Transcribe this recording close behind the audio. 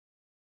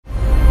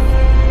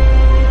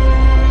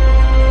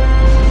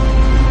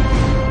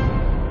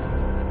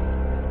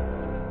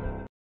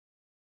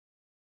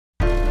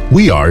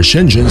We are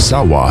Shenzhen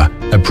Sawa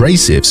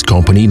Abrasives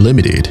Company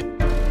Limited,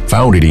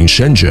 founded in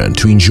Shenzhen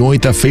to enjoy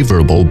the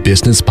favorable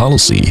business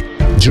policy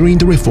during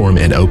the reform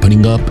and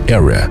opening up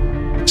era.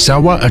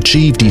 Sawa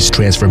achieved this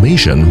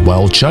transformation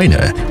while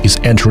China is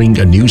entering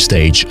a new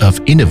stage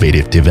of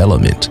innovative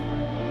development.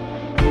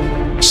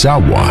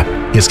 Sawa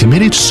is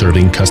committed to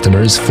serving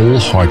customers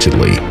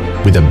full-heartedly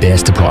with the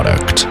best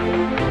product.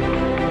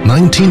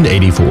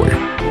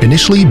 1984.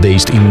 Initially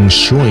based in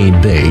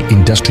Shuibei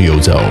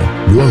Industrial Zone,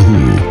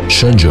 Ruohu,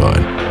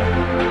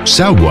 Shenzhen,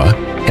 Sawa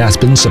has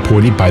been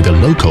supported by the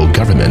local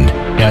government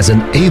as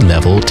an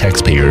A-level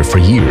taxpayer for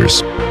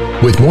years.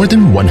 With more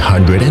than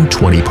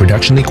 120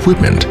 production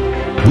equipment,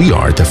 we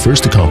are the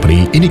first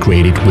company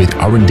integrated with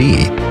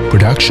R&D,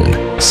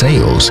 production,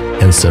 sales,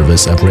 and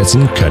service of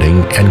resin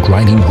cutting and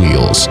grinding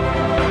wheels.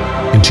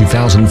 In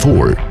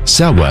 2004,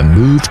 Sawa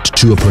moved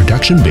to a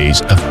production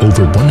base of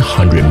over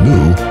 100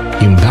 mu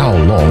in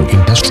Baolong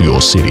Industrial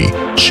City,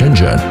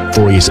 Shenzhen,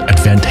 for its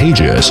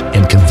advantageous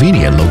and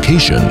convenient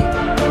location.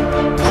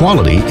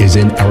 Quality is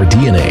in our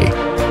DNA.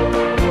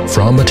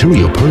 From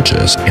material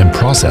purchase and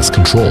process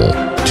control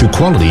to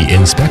quality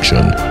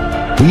inspection,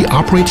 we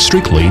operate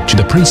strictly to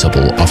the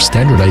principle of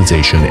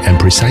standardization and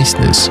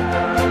preciseness.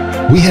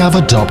 We have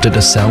adopted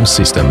a sound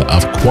system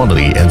of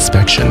quality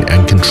inspection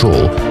and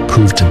control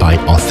proved by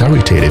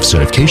authoritative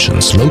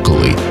certifications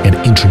locally and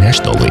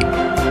internationally,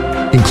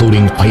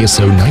 including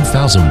ISO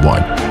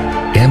 9001,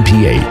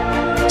 MPA,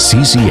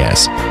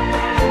 CCS,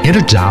 and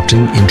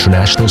adopting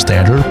International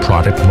Standard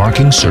Product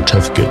Marking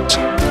Certificate.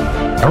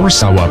 Our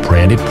Sawa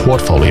branded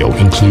portfolio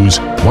includes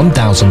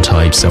 1,000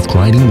 types of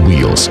grinding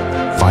wheels,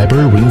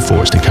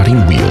 fiber-reinforced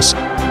cutting wheels,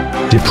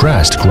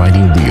 depressed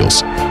grinding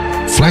wheels,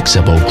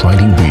 flexible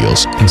grinding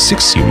wheels in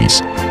 6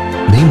 series,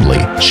 namely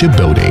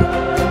shipbuilding,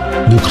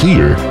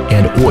 nuclear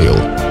and oil,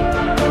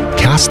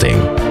 casting,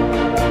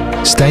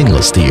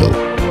 stainless steel,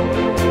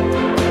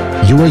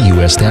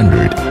 Euro-US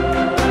standard,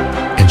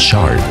 and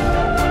sharp.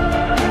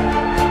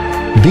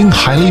 Being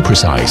highly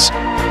precise,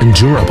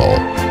 endurable,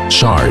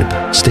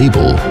 sharp,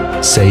 stable,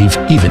 safe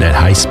even at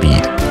high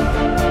speed.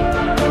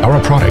 Our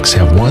products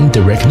have won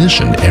the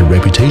recognition and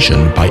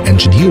reputation by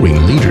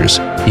engineering leaders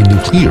in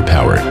nuclear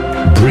power,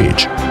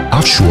 bridge,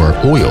 offshore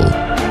oil,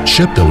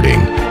 shipbuilding,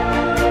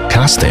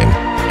 casting,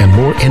 and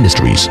more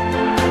industries,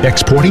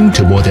 exporting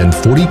to more than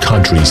 40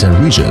 countries and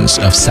regions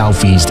of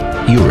Southeast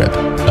Europe,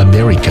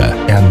 America,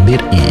 and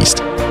Mid-East.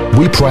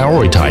 We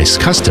prioritize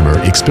customer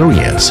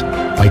experience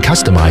by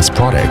customized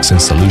products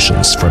and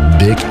solutions for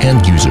big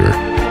end user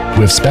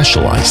with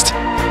specialized,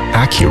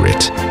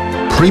 accurate,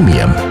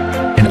 premium,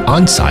 and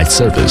on-site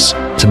service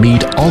to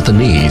meet all the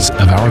needs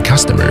of our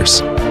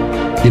customers.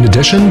 In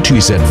addition to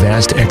its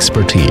advanced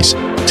expertise,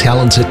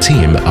 talented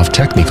team of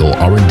technical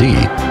R&D,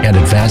 and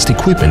advanced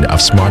equipment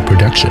of smart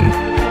production,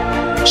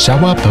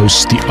 Sawa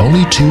boasts the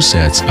only 2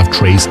 sets of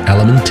trace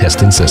element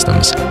testing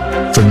systems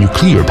for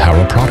nuclear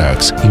power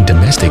products in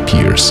domestic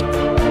peers.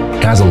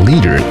 As a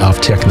leader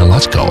of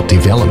technological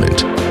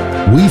development,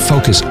 we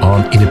focus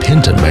on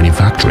independent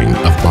manufacturing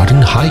of modern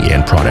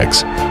high-end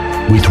products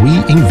with 3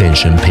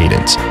 invention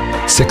patents,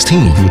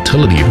 16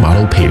 utility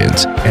model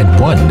patents, and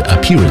 1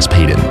 appearance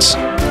patent.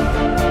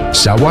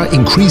 Sawa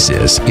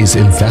increases its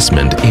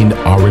investment in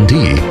R&D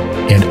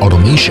and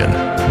automation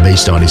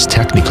based on its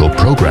technical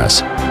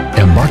progress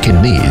and market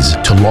needs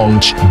to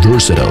launch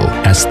versatile,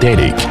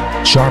 aesthetic,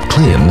 sharp,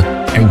 clean,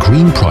 and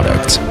green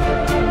products,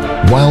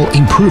 while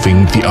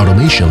improving the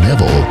automation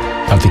level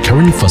of the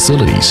current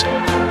facilities,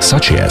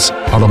 such as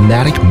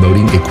automatic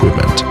molding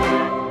equipment.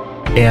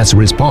 As a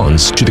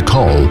response to the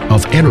call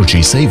of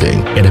energy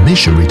saving and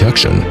emission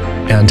reduction,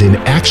 and in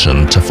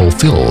action to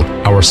fulfill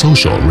our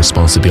social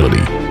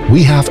responsibility,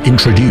 we have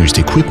introduced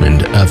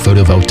equipment of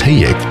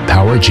photovoltaic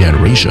power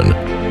generation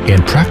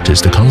and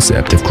practiced the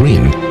concept of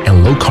green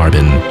and low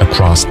carbon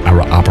across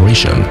our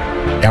operation.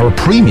 Our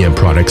premium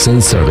products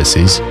and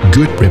services,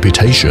 good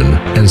reputation,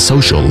 and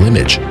social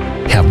image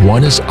have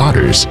won us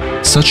honors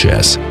such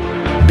as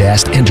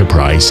Best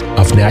Enterprise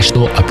of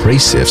National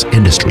Abrasives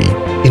Industry,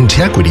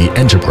 Integrity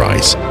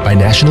Enterprise by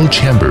National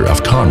Chamber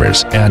of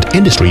Commerce and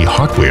Industry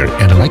Hardware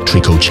and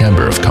Electrical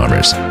Chamber of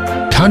Commerce,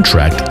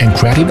 Contract and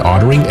Credit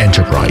Ordering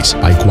Enterprise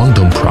by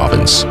Guangdong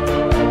Province.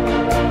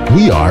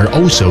 We are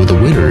also the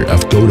winner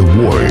of Gold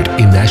Award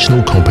in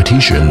National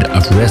Competition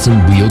of Resin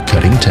Wheel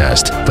Cutting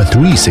Test for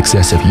 3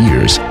 successive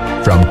years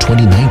from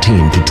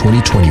 2019 to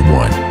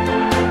 2021.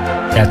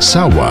 At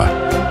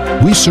Sawa,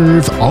 we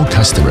serve all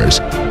customers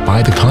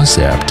by the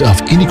concept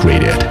of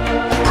integrated,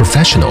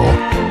 professional,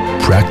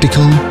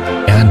 practical,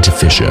 and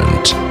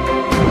efficient.